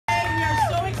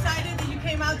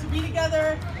to be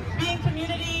together, be in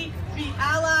community, be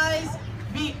allies,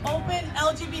 be open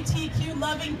LGBTQ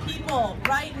loving people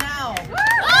right now.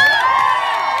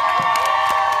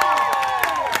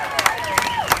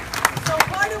 So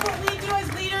part of what we do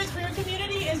as leaders for your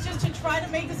community is just to try to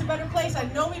make this a better place. I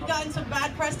know we've gotten some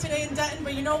bad press today in Denton,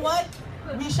 but you know what?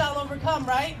 We shall overcome,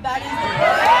 right? That is the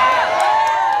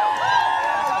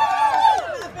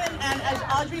plan. And as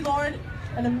Audre Lorde,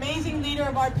 an amazing leader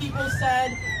of our people,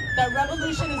 said, that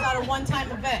revolution is not a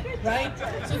one-time event, right?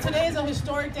 So today is a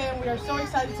historic day, and we are so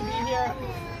excited to be here,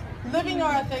 living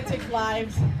our authentic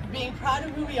lives, being proud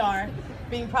of who we are,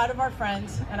 being proud of our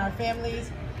friends and our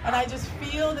families. And I just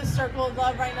feel this circle of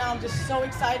love right now. I'm just so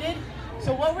excited.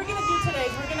 So what we're gonna do today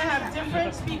is we're gonna have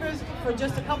different speakers for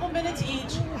just a couple minutes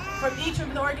each from each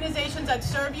of the organizations that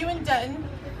serve you in Denton.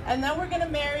 And then we're gonna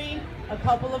marry a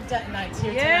couple of Dentonites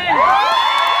here tonight.